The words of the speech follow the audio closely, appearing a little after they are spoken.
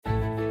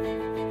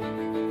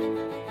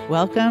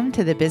Welcome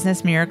to the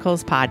Business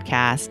Miracles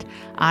Podcast.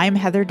 I'm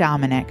Heather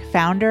Dominick,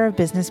 founder of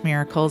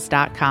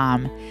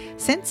BusinessMiracles.com.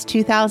 Since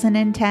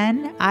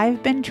 2010,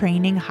 I've been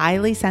training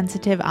highly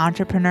sensitive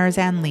entrepreneurs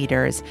and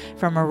leaders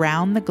from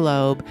around the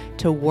globe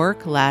to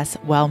work less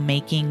while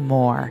making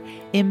more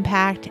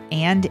impact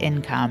and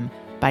income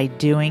by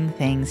doing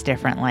things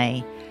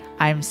differently.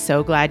 I'm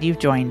so glad you've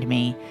joined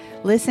me.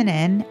 Listen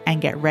in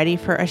and get ready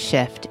for a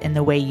shift in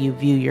the way you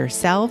view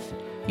yourself,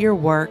 your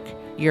work,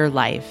 your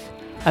life.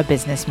 A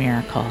Business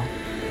Miracle.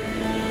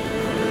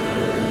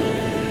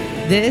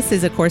 This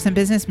is A Course in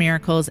Business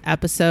Miracles,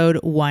 episode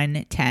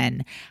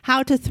 110,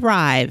 How to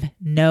Thrive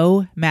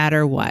No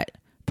Matter What,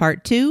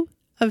 part 2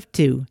 of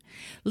 2.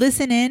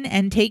 Listen in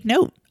and take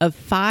note of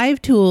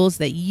 5 tools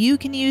that you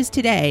can use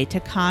today to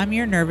calm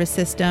your nervous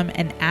system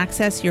and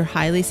access your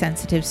highly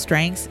sensitive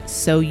strengths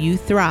so you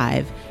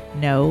thrive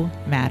no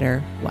matter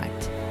what.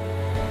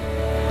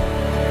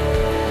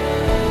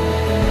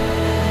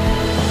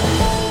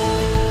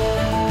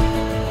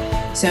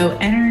 So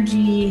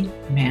energy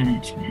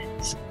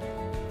management,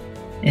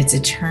 it's a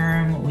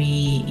term we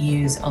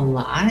use a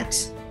lot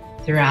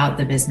throughout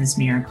the Business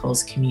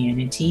Miracles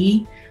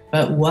community,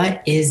 but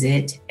what is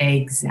it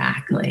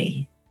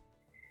exactly?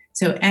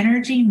 So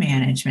energy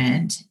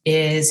management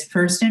is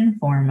first and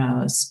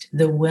foremost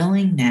the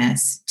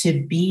willingness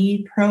to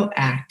be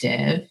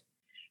proactive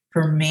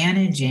for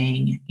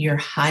managing your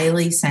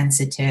highly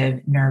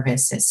sensitive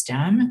nervous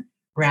system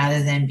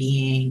rather than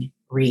being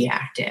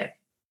reactive.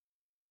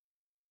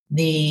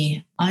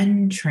 The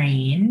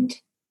untrained,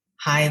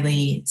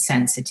 highly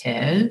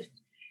sensitive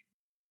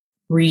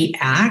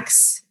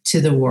reacts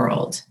to the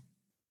world,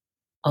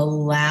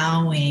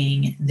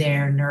 allowing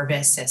their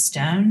nervous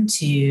system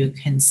to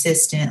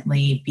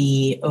consistently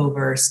be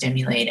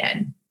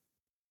overstimulated.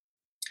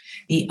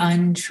 The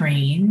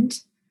untrained,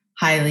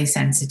 highly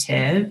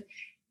sensitive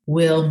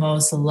will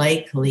most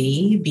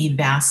likely be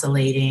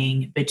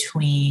vacillating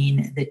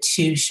between the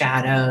two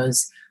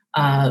shadows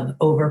of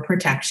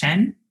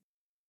overprotection,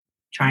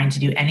 trying to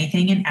do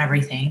anything and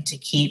everything to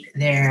keep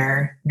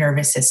their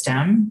nervous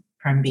system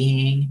from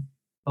being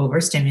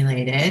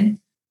overstimulated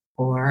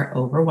or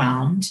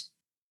overwhelmed,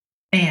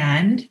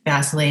 and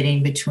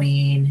vacillating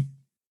between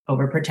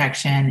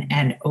overprotection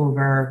and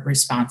over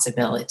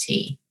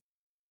responsibility.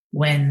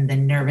 When the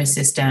nervous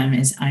system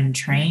is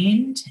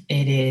untrained,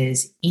 it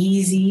is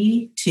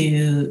easy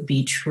to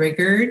be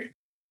triggered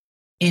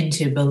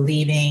into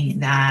believing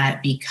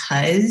that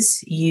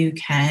because you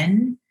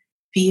can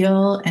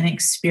feel and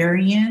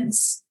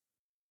experience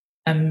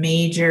a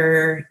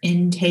major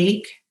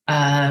intake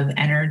of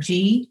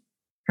energy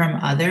from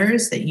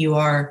others, that you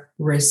are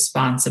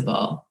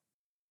responsible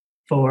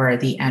for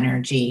the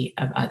energy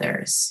of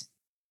others.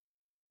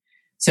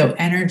 So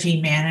energy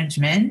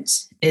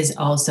management is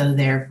also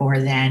therefore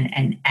then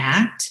an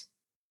act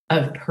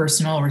of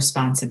personal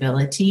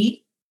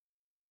responsibility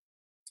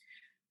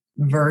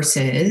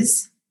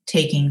versus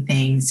taking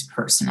things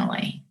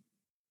personally.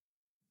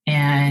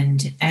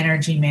 And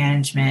energy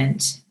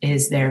management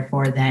is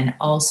therefore then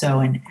also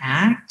an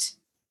act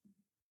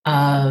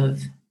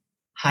of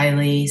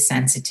highly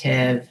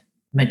sensitive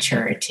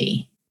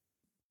maturity.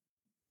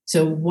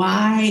 So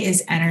why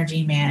is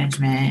energy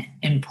management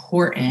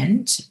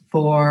important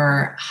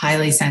for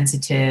highly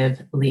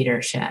sensitive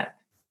leadership?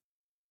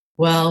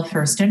 Well,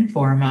 first and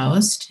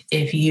foremost,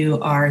 if you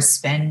are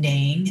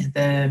spending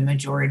the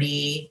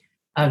majority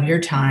of your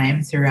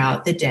time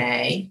throughout the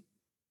day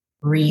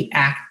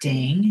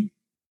reacting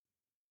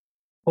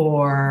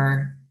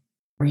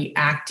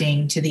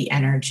to the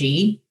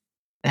energy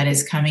that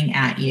is coming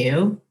at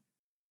you,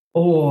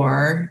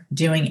 or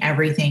doing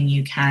everything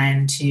you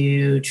can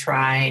to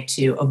try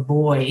to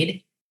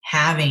avoid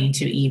having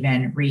to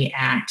even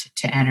react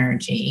to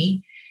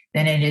energy,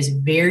 then it is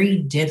very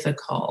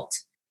difficult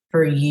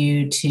for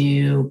you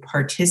to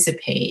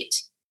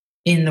participate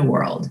in the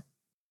world.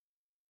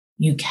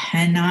 You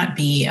cannot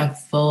be a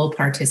full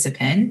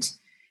participant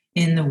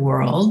in the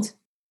world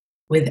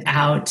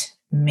without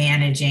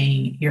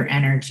managing your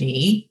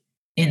energy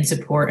in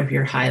support of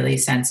your highly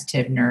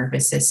sensitive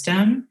nervous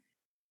system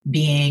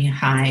being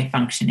high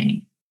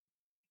functioning.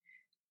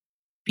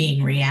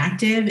 Being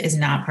reactive is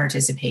not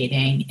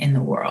participating in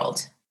the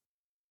world.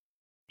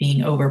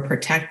 Being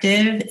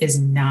overprotective is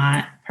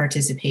not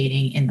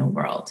participating in the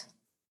world.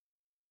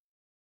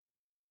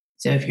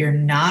 So if you're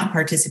not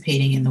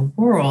participating in the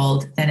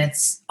world, then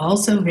it's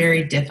also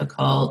very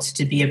difficult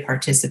to be a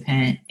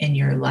participant in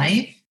your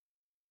life,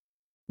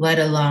 let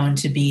alone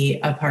to be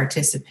a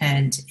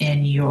participant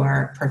in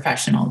your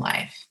professional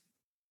life,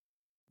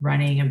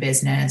 running a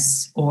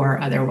business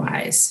or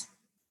otherwise.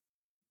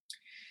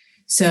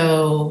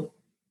 So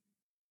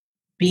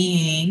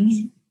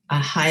being a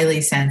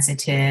highly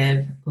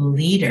sensitive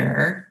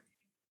leader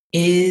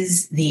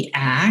is the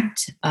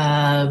act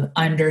of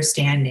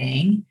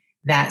understanding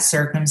that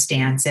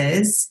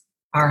circumstances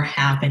are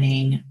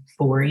happening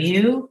for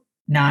you,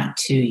 not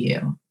to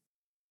you.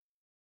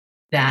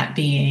 That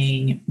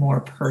being more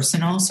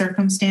personal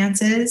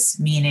circumstances,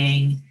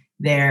 meaning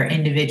they're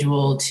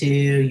individual to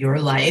your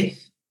life,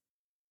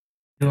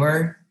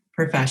 your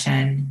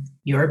profession,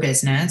 your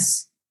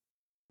business,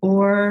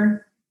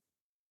 or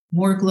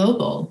more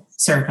global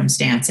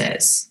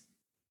circumstances,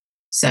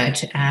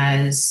 such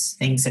as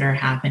things that are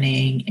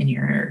happening in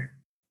your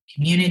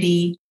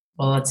community.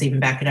 Well, let's even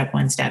back it up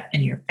one step,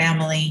 in your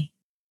family,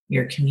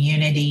 your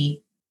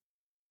community,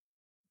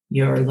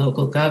 your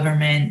local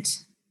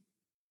government,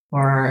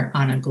 or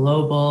on a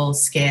global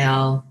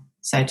scale,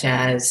 such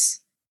as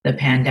the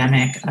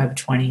pandemic of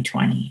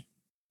 2020.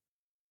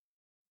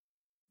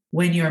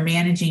 When you're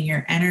managing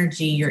your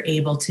energy, you're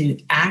able to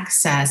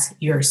access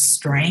your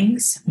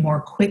strengths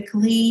more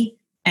quickly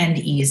and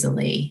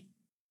easily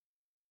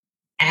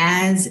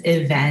as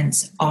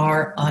events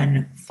are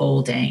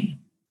unfolding,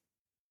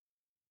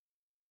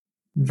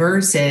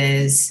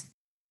 versus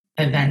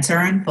events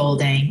are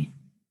unfolding,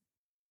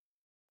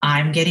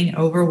 I'm getting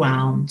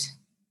overwhelmed,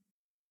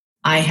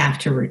 I have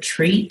to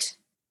retreat,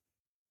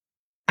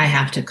 I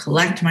have to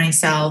collect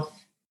myself,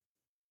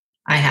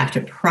 I have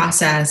to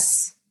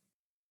process,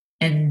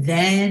 and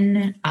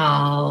then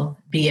I'll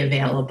be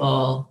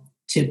available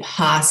to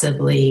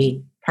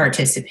possibly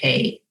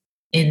participate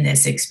in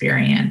this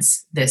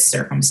experience, this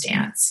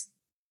circumstance.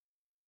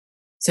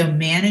 So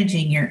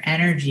managing your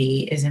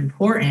energy is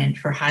important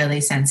for highly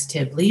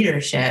sensitive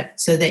leadership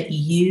so that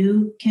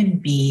you can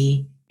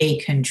be a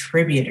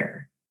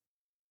contributor.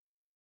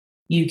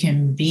 You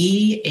can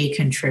be a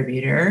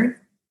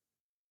contributor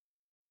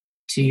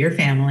to your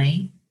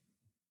family,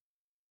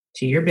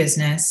 to your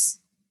business,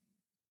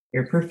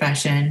 your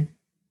profession,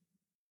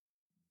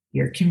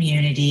 your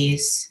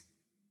communities,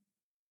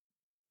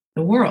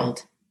 the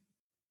world,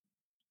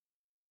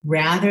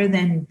 rather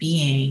than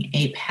being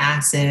a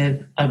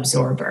passive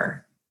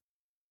absorber.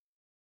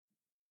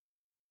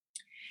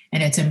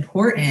 And it's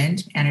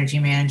important, energy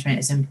management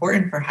is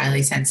important for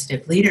highly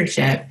sensitive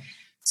leadership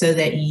so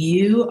that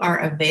you are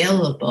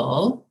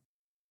available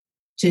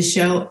to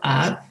show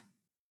up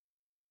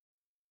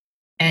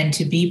and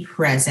to be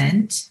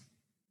present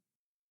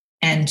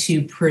and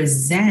to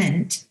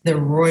present the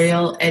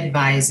royal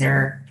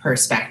advisor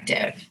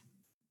perspective.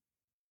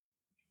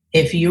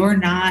 If you're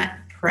not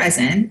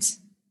present,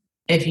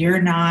 if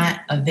you're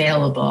not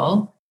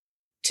available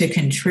to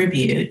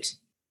contribute,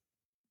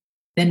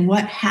 then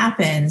what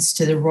happens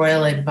to the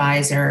royal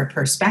advisor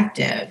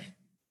perspective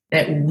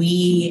that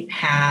we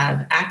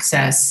have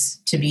access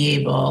to be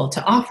able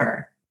to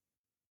offer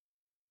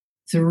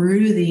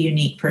through the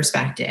unique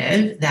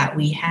perspective that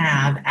we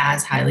have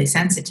as highly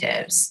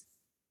sensitives?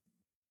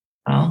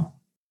 Well,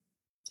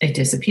 it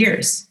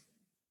disappears.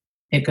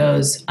 It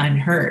goes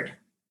unheard.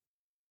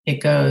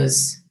 It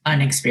goes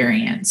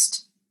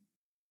unexperienced.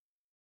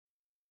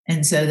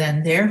 And so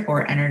then,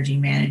 therefore, energy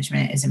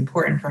management is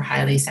important for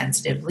highly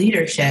sensitive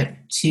leadership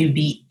to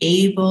be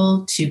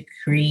able to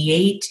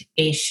create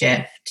a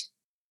shift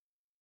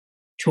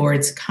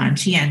towards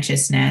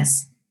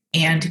conscientiousness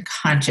and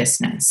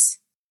consciousness.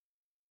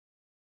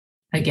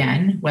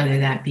 Again, whether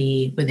that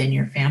be within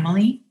your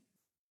family,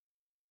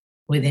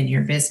 within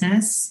your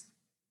business,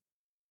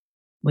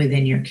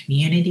 within your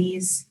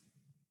communities,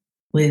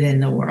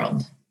 within the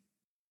world.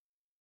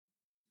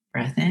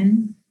 Breath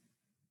in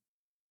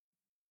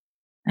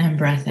and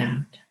breath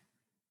out.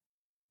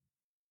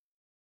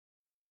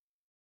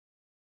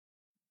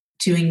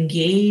 To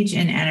engage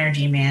in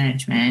energy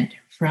management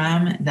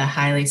from the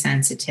highly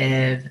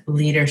sensitive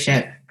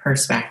leadership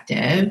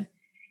perspective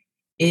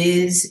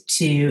is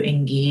to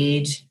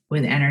engage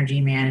with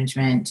energy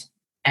management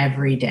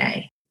every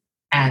day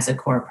as a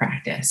core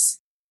practice.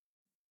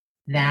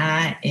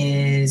 That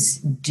is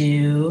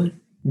do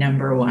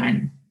number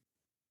one.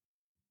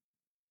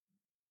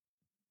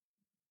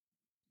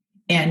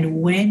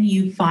 And when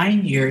you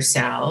find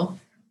yourself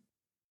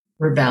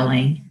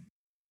rebelling,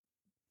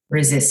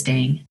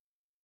 resisting,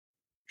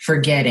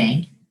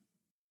 forgetting,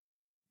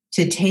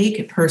 to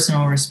take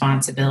personal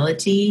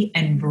responsibility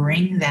and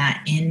bring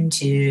that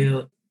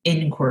into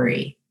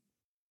inquiry.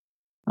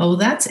 Oh,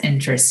 that's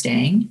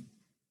interesting,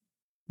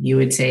 you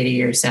would say to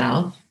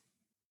yourself.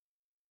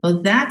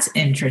 Well, that's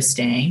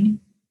interesting.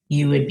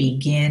 You would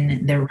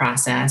begin the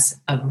process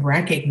of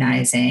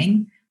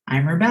recognizing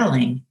I'm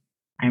rebelling,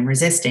 I'm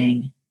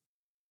resisting,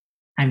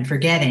 I'm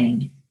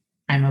forgetting,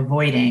 I'm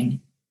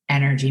avoiding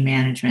energy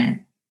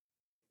management.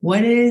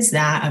 What is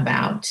that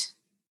about?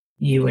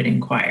 You would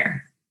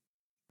inquire.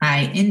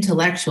 I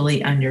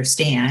intellectually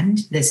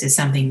understand this is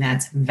something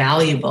that's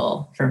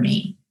valuable for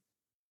me.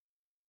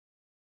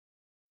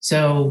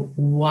 So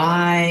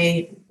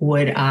why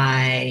would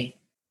I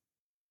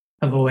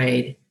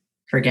avoid,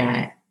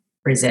 forget,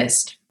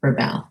 resist,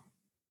 rebel?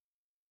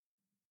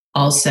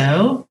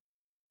 Also,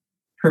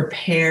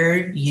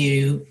 prepare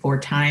you for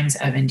times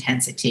of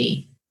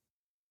intensity.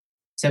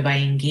 So by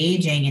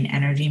engaging in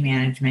energy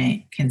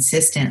management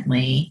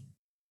consistently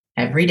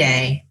every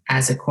day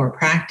as a core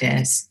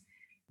practice,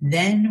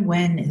 then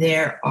when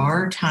there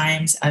are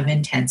times of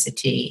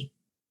intensity,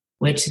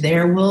 which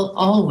there will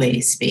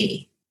always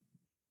be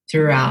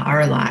throughout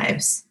our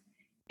lives,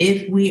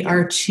 if we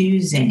are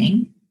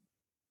choosing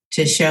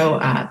to show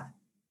up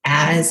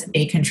as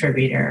a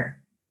contributor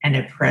and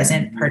a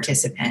present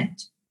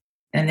participant,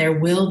 then there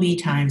will be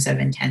times of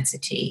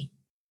intensity.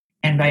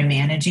 And by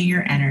managing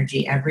your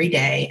energy every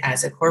day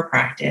as a core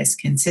practice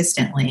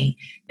consistently,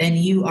 then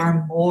you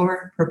are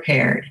more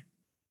prepared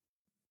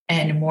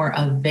and more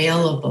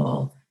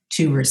available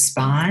to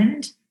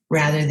respond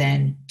rather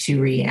than to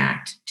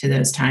react to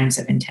those times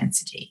of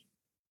intensity.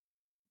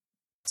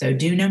 So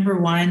do number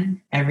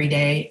 1 every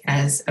day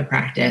as a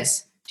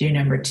practice. Do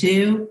number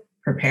 2,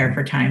 prepare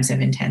for times of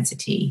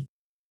intensity.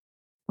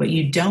 What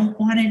you don't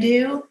want to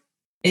do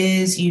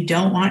is you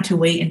don't want to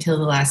wait until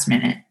the last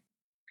minute.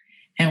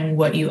 And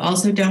what you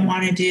also don't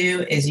want to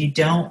do is you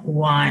don't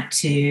want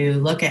to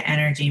look at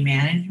energy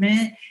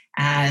management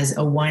as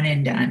a one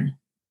and done.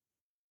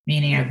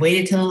 Meaning I've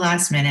waited till the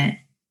last minute,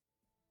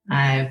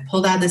 I've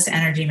pulled out this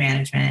energy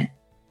management,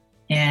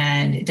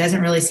 and it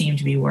doesn't really seem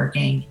to be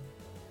working.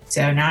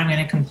 So now I'm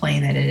going to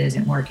complain that it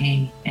isn't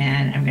working,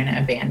 and I'm going to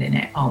abandon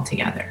it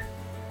altogether.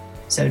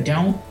 So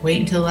don't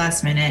wait until the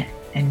last minute,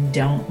 and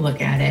don't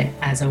look at it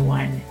as a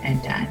one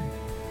and done.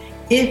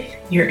 If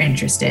you're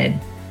interested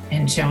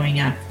in showing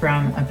up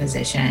from a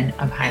position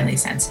of highly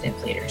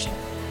sensitive leadership.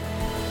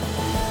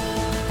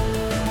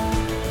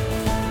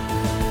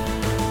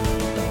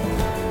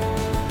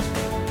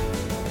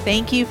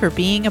 Thank you for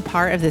being a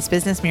part of this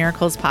Business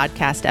Miracles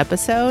podcast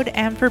episode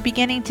and for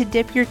beginning to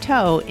dip your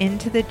toe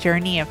into the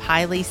journey of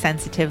highly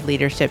sensitive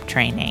leadership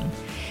training.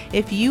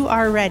 If you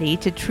are ready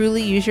to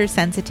truly use your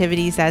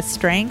sensitivities as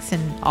strengths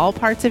in all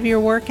parts of your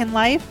work and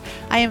life,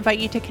 I invite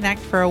you to connect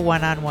for a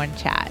one-on-one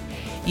chat.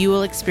 You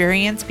will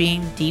experience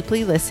being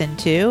deeply listened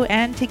to,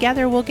 and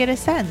together we'll get a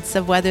sense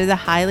of whether the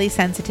highly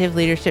sensitive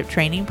leadership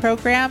training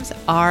programs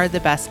are the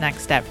best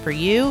next step for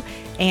you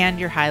and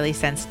your highly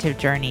sensitive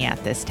journey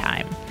at this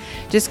time.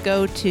 Just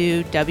go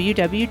to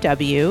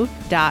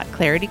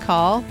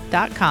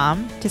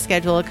www.claritycall.com to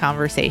schedule a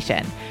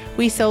conversation.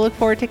 We so look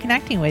forward to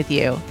connecting with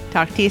you.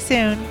 Talk to you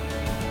soon.